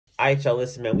Alright, y'all,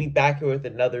 listen, man, we back here with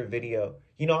another video.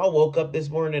 I woke up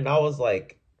this morning and I was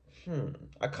like,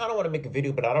 I kind of want to make a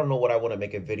video, but I don't know what I want to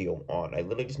make a video on. I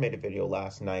literally just made a video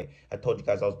last night. I told you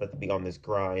guys I was about to be on this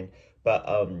grind, but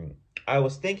I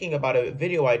was thinking about a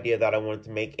video idea that I wanted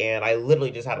to make, and I literally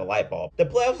just had a light bulb. The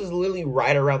playoffs is literally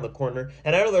right around the corner,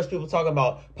 and I know there's people talking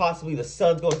about possibly the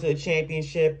Suns going to the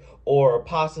championship, or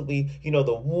possibly,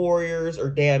 the Warriors,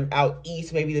 or damn out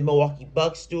east, maybe the Milwaukee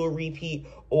Bucks do a repeat,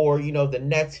 or, the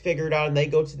Nets figure it out and they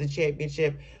go to the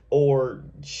championship, or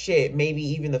shit, maybe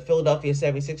even the Philadelphia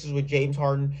 76ers with James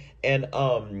Harden and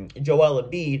Joel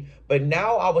Embiid. But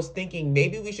now I was thinking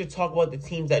maybe we should talk about the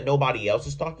teams that nobody else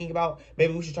is talking about.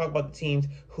 Maybe we should talk about the teams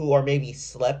who are maybe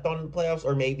slept on the playoffs,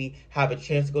 or maybe have a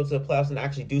chance to go to the playoffs and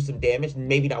actually do some damage.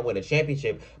 Maybe not win a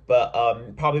championship, but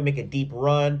probably make a deep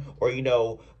run, or win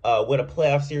a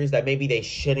playoff series that maybe they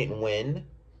shouldn't win.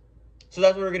 So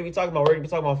that's what we're going to be talking about. We're going to be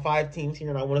talking about 5 teams here,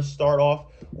 and I want to start off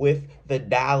with the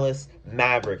Dallas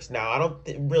Mavericks. Now, I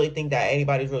don't really think that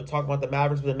anybody's really talking about the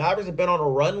Mavericks, but the Mavericks have been on a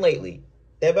run lately.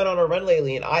 They've been on a run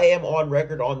lately, and I am on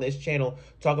record on this channel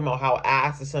talking about how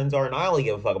ass the Suns are, and I only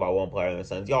give a fuck about one player on the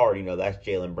Suns. Y'all already know that's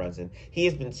Jalen Brunson. He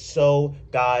has been so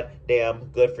goddamn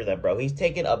good for them, bro. He's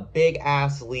taken a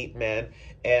big-ass leap, man,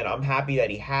 and I'm happy that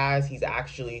he has. He's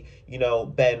actually,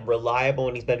 been reliable,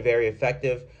 and he's been very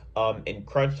effective in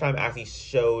crunch time, as he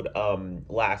showed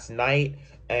last night.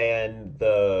 And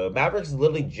the Mavericks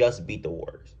literally just beat the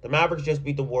Warriors. The Mavericks just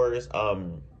beat the Warriors.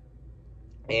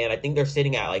 And I think they're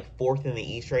sitting at like 4th in the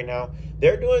East right now.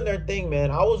 They're doing their thing,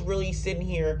 man. I was really sitting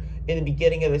here in the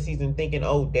beginning of the season thinking,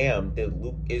 oh damn,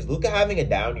 is Luka having a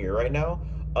down year right now?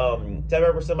 I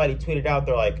remember somebody tweeted out,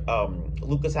 they're like,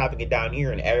 Luka's having a down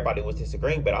year, and everybody was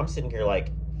disagreeing. But I'm sitting here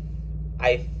like,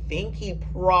 I think he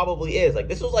probably is. Like,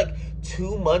 this was like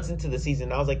 2 months into the season,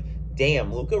 and I was like,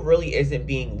 damn, Luka really isn't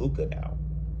being Luka now.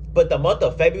 But the month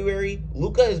of February,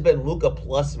 Luka has been Luka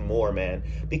plus more, man.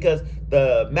 Because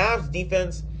the Mavs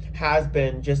defense has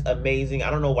been just amazing.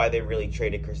 I don't know why they really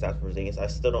traded Kristaps Porzingis. I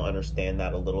still don't understand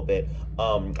that a little bit.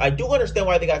 I do understand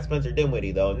why they got Spencer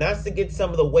Dinwiddie, though, and that's to get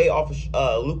some of the weight off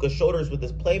of Luka's shoulders with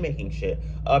his playmaking shit.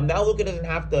 Now Luka doesn't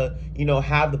have to,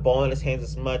 have the ball in his hands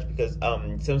as much, because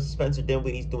since Spencer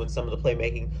Dinwiddie's doing some of the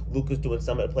playmaking, Luka's doing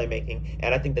some of the playmaking,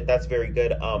 and I think that that's very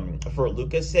good for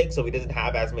Luka's sake, so he doesn't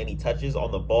have as many touches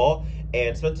on the ball,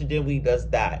 and Spencer Dinwiddie does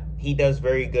that. He does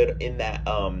very good in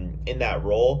that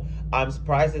role. I'm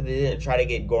surprised that they didn't try to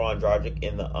get Goran Dragic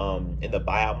in the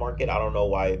buyout market. I don't know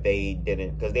why they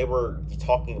didn't, because they were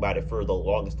talking about it for the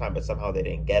longest time, but somehow they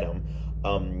didn't get him.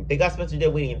 They got Spencer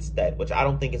Dinwiddie instead, which I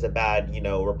don't think is a bad,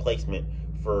 replacement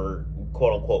for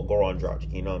quote unquote Goran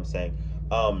Dragic. You know what I'm saying?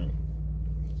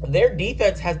 Their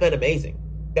defense has been amazing.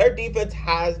 Their defense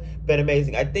has been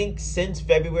amazing. I think since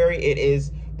February, it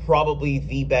is probably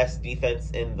the best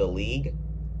defense in the league.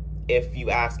 If you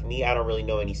ask me, I don't really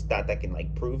know any stat that can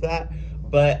prove that.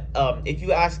 But if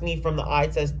you ask me from the eye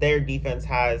test, their defense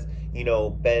has,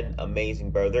 been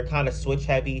amazing, bro. They're kind of switch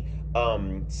heavy,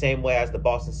 same way as the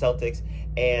Boston Celtics,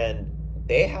 and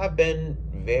they have been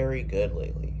very good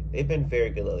lately. They've been very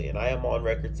good lately, and I am on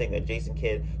record saying that Jason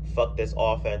Kidd fucked this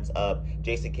offense up.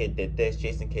 Jason Kidd did this,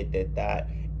 Jason Kidd did that,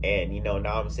 and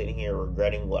now I'm sitting here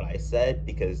regretting what I said,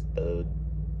 because the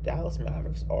Dallas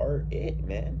Mavericks are it,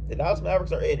 man. The Dallas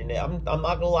Mavericks are it, and I'm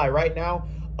not gonna lie. Right now,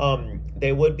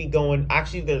 they would be going.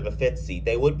 Actually, they're the 5th seed.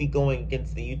 They would be going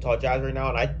against the Utah Jazz right now,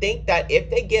 and I think that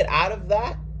if they get out of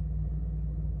that,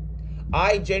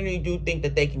 I genuinely do think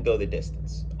that they can go the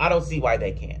distance. I don't see why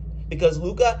they can't, because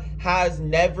Luka has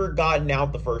never gotten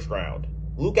out the first round.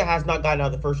 Luka has not gotten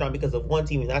out the first round because of one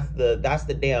team, and that's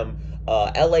the damn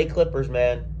LA Clippers,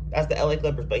 man. That's the LA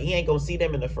Clippers, but he ain't going to see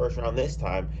them in the first round this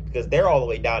time, because they're all the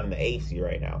way down in the AC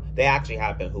right now. They actually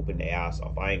have been hooping their ass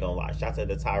off. I ain't going to lie. Shout out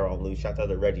to Tyronn Lue. Shout out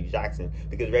to Reggie Jackson,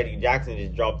 because Reggie Jackson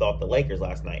just dropped off the Lakers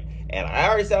last night. And I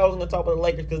already said I was going to talk about the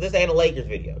Lakers, because this ain't a Lakers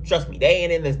video. Trust me, they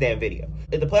ain't in this damn video.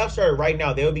 If the playoffs started right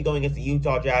now, they would be going against the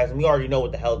Utah Jazz, and we already know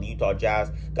what the hell the Utah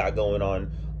Jazz got going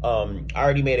on. I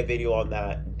already made a video on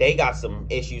that. They got some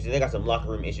issues, and they got some locker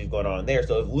room issues going on there.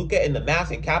 So if Luka and the Mavs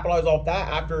can capitalize off that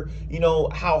after,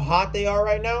 how hot they are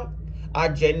right now, I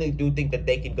genuinely do think that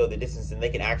they can go the distance, and they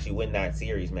can actually win that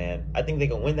series, man. I think they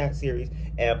can win that series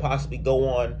and possibly go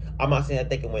on. I'm not saying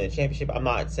that they can win the championship. I'm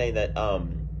not saying that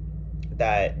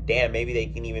maybe they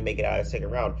can even make it out of the second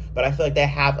round. But I feel like they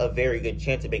have a very good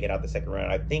chance to make it out the second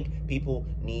round. I think people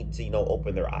need to,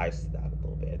 open their eyes to that a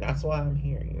little bit. that's why I'm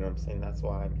here. You know what I'm saying? That's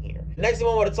why I'm here. Next thing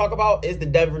I want to talk about is the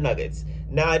Denver Nuggets.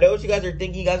 Now, I know what you guys are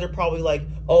thinking. You guys are probably like,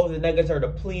 oh, the Nuggets are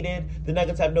depleted. The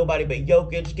Nuggets have nobody but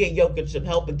Jokic. Get Jokic some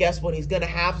help. But guess what? He's going to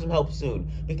have some help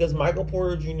soon because Michael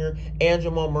Porter Jr. and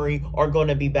Jamal Murray are going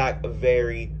to be back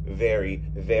very, very,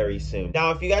 very soon.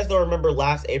 Now, if you guys don't remember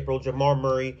last April, Jamal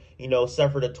Murray,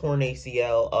 suffered a torn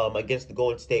ACL against the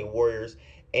Golden State Warriors.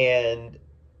 And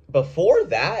before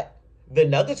that, the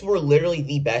Nuggets were literally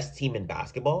the best team in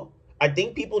basketball. I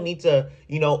think people need to,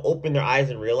 open their eyes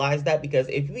and realize that, because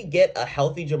if we get a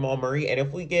healthy Jamal Murray and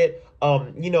if we get,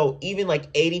 even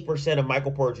like 80% of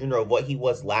Michael Porter Jr. of what he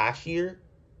was last year,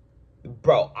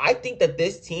 bro, I think that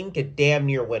this team could damn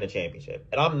near win a championship.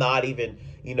 And I'm not even,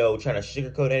 trying to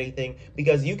sugarcoat anything,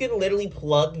 because you can literally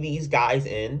plug these guys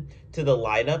in to the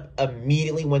lineup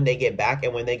immediately when they get back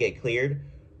and when they get cleared,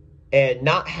 and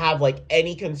not have like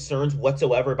any concerns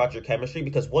whatsoever about your chemistry,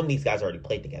 because one, these guys already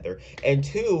played together, and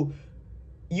two,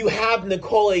 you have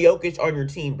Nikola Jokic on your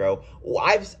team, bro.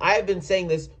 I've been saying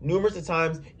this numerous of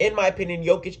times. In my opinion,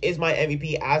 Jokic is my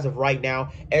MVP as of right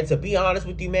now. And to be honest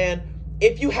with you, man,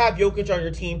 if you have Jokic on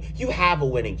your team, you have a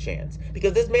winning chance,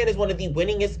 because this man is one of the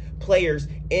winningest players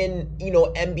in,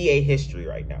 NBA history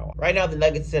right now. Right now, the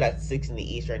Nuggets sit at 6 in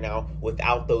the East right now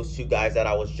without those two guys that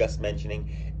I was just mentioning.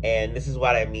 And this is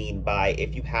what I mean by,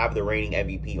 if you have the reigning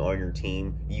MVP on your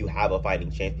team, you have a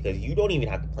fighting chance, because you don't even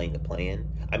have to play in the play-in.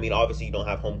 I mean, obviously, you don't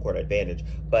have home court advantage,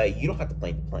 but you don't have to play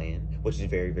in the play-in, which is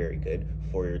very, very good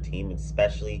for your team,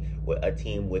 especially with a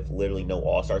team with literally no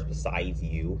all-stars besides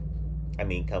you. I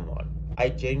mean, come on. I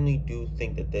genuinely do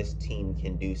think that this team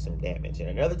can do some damage. And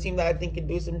another team that I think can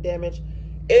do some damage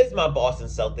is my Boston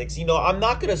Celtics. I'm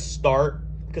not going to start,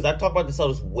 because I talk about the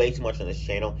Celtics way too much on this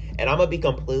channel, and I'm going to be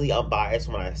completely unbiased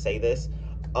when I say this.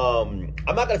 I'm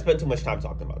not going to spend too much time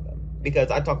talking about them,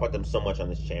 because I talk about them so much on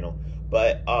this channel.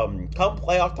 But come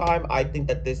playoff time, I think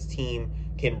that this team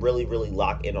can really, really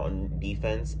lock in on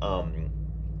defense.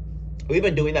 We've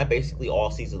been doing that basically all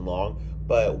season long.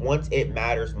 But once it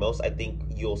matters most, I think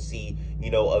you'll see,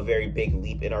 a very big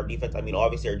leap in our defense. I mean,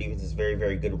 obviously our defense is very,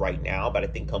 very good right now, but I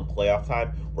think come playoff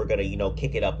time, we're going to,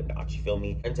 kick it up a notch, you feel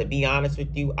me? And to be honest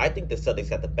with you, I think the Celtics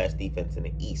got the best defense in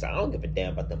the East. I don't give a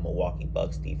damn about the Milwaukee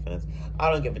Bucks defense.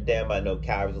 I don't give a damn about no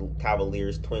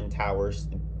Cavaliers, Twin Towers,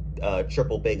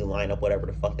 triple big lineup, whatever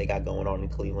the fuck they got going on in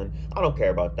Cleveland. I don't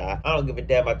care about that. I don't give a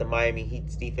damn about the Miami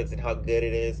Heat's defense and how good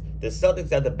it is. The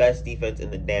Celtics have the best defense in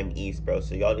the damn East, bro,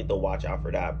 so y'all need to watch out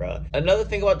for that, bro. Another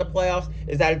thing about the playoffs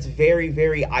is that it's very,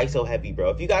 very ISO heavy, bro.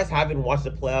 If you guys haven't watched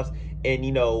the playoffs in,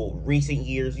 recent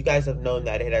years, you guys have known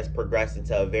that it has progressed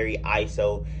into a very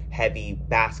ISO heavy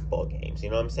basketball games, you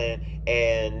know what I'm saying?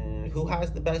 And who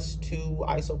has the best two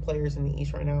ISO players in the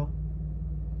East right now?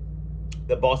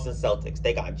 The Boston Celtics.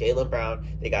 They got Jaylen Brown,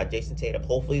 they got Jason Tatum.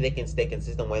 Hopefully they can stay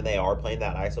consistent when they are playing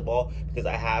that ISO ball, because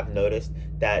I have noticed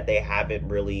that they haven't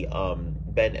really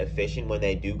been efficient when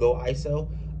they do go ISO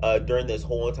during this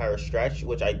whole entire stretch,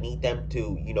 which I need them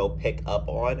to, pick up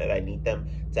on, and I need them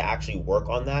to actually work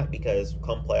on that, because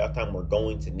come playoff time, we're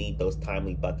going to need those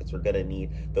timely buckets. We're going to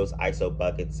need those ISO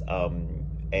buckets,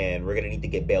 and we're going to need to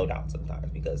get bailed out sometimes,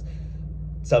 because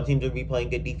some teams will be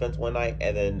playing good defense one night,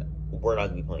 and then we're not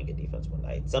going to be playing good defense one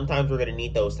night. Sometimes we're going to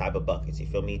need those type of buckets, you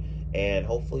feel me? And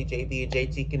hopefully JB and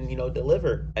JT can,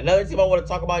 deliver. Another team I want to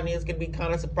talk about, and it's going to be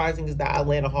kind of surprising, is the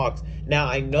Atlanta Hawks. Now,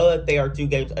 I know that they are 2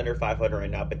 games under 500 right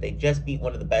now, but they just beat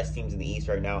one of the best teams in the East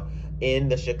right now in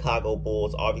the Chicago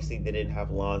Bulls. Obviously, they didn't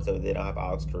have Lonzo, they didn't have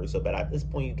Alex Caruso, but at this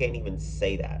point, you can't even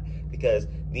say that, because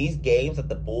these games that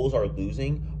the Bulls are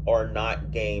losing are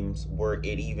not games where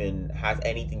it even has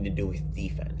anything to do with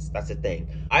defense. That's the thing.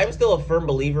 I'm still a firm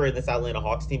believer in this Atlanta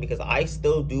Hawks team, because I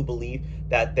still do believe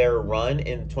that their run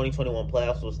in the 2021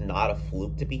 playoffs was not a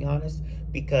fluke, to be honest,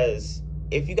 because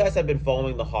if you guys have been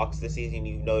following the Hawks this season,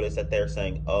 you've noticed that they're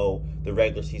saying, oh, the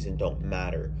regular season don't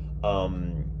matter.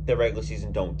 The regular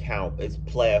season don't count. It's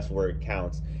playoffs where it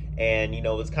counts. And,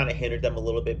 it's kind of hindered them a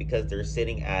little bit, because they're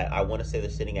sitting at, I want to say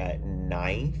they're sitting at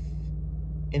 9th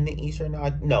in the East right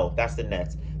now. No, that's the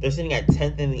Nets. They're sitting at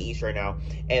 10th in the East right now.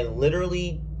 And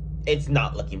literally, it's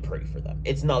not looking pretty for them.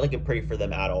 It's not looking pretty for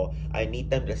them at all. I need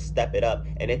them to step it up.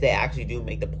 And if they actually do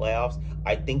make the playoffs,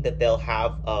 I think that they'll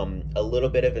have a little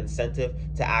bit of incentive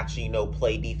to actually,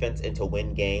 play defense and to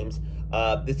win games.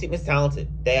 This team is talented.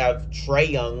 They have Trae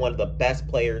Young, one of the best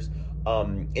players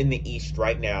in the East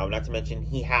right now. Not to mention,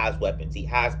 he has weapons. He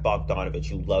has Bogdanovich,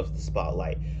 who loves the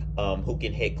spotlight. who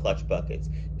can hit clutch buckets.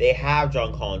 They have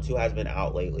John Collins, who has been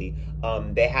out lately.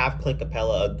 They have Clint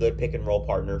Capella, a good pick and roll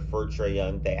partner for Trae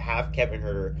Young. They have Kevin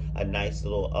Huerter, a nice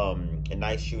little a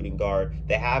nice shooting guard.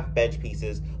 They have bench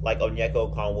pieces like Onyeka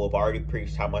Okongwu. I've already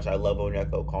preached how much I love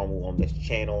Onyeka Okongwu on this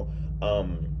channel.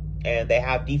 And they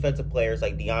have defensive players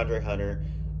like DeAndre Hunter.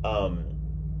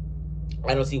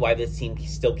 I don't see why this team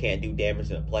still can't do damage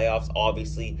in the playoffs.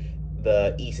 Obviously,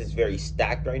 the East is very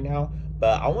stacked right now,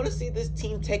 but I want to see this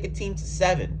team take a team to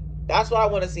 7. That's what I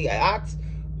want to see.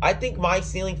 I think my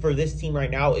ceiling for this team right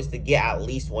now is to get at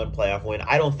least one playoff win.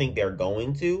 I don't think they're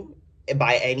going to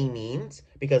by any means,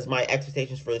 because my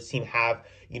expectations for this team have,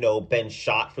 been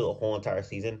shot for the whole entire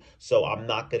season. So I'm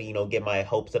not going to, get my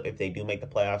hopes up if they do make the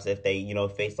playoffs, if they,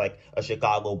 face like a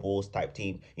Chicago Bulls type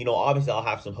team. Obviously I'll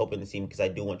have some hope in the team because I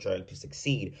do want Trae to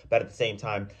succeed. But at the same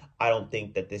time, I don't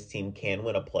think that this team can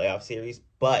win a playoff series.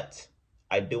 But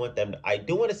I do want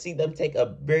to see them take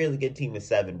a really good team to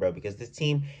 7, bro, because this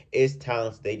team is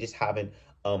talented. They just haven't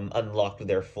unlocked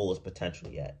their fullest potential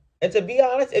yet. And to be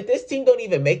honest, if this team don't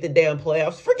even make the damn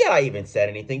playoffs, forget I even said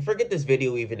anything. Forget this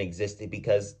video even existed,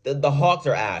 because the Hawks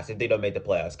are ass if they don't make the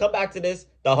playoffs. Come back to this.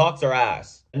 The Hawks are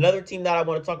ass. Another team that I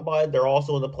want to talk about, they're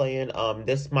also in the play-in.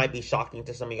 This might be shocking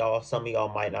to some of y'all. Some of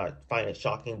y'all might not find it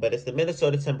shocking, but it's the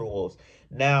Minnesota Timberwolves.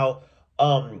 Now,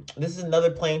 this is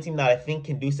another playing team that I think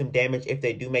can do some damage if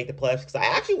they do make the playoffs, because I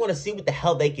actually want to see what the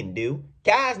hell they can do.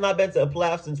 Cat has not been to a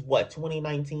playoff since what,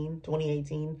 2019,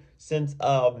 2018, since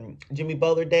Jimmy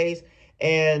Butler days,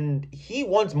 and he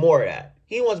wants more of that.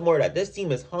 He wants more of that. This team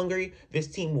is hungry. This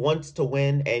team wants to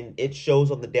win, and it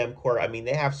shows on the damn court. I mean,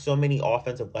 they have so many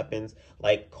offensive weapons,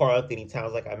 like Karl-Anthony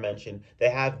Towns, like I mentioned. They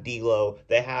have D'Lo.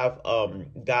 They have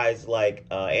guys like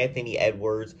Anthony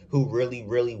Edwards, who really,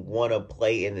 really want to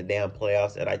play in the damn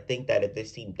playoffs. And I think that if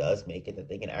this team does make it, that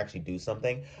they can actually do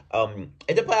something.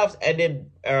 If the playoffs ended,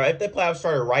 or if the playoffs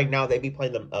started right now, they'd be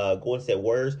playing the Golden State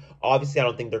Warriors. Obviously, I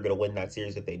don't think they're going to win that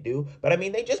series if they do. But I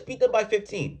mean, they just beat them by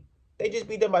 15. They just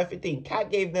beat them by 15. Cat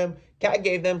gave them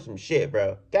some shit,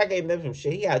 bro. Cat gave them some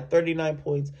shit. He had 39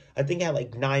 points. I think he had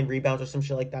like 9 rebounds or some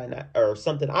shit like that, or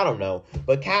something. I don't know.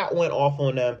 But Cat went off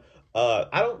on them. I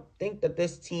don't think that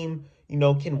this team,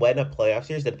 can win a playoff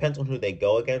series. It depends on who they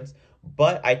go against.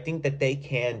 But I think that they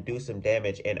can do some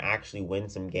damage and actually win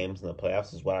some games in the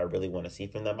playoffs is what I really want to see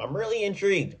from them. I'm really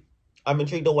intrigued. I'm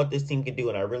intrigued on what this team can do,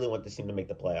 and I really want this team to make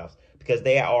the playoffs because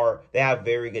they have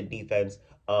very good defense.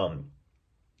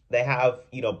 They have,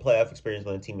 playoff experience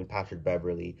on the team in Patrick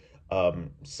Beverley,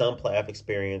 some playoff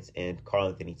experience in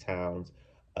Karl-Anthony Towns,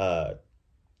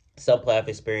 some playoff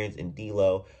experience in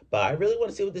D'Lo. But I really want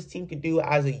to see what this team could do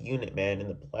as a unit, man, in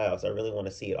the playoffs. I really want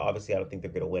to see it. Obviously, I don't think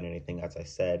they're going to win anything, as I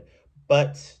said.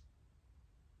 But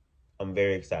I'm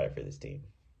very excited for this team.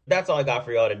 That's all I got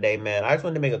for y'all today, man. I just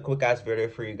wanted to make a quick-ass video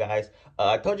for you guys.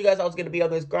 I told you guys I was going to be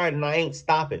on this grind, and I ain't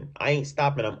stopping.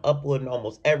 I'm uploading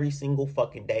almost every single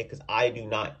fucking day because I do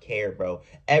not care, bro.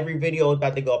 Every video is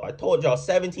about to go up. I told y'all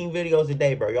 17 videos a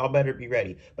day, bro. Y'all better be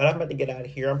ready. But I'm about to get out of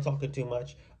here. I'm talking too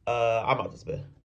much. I'm out this bit.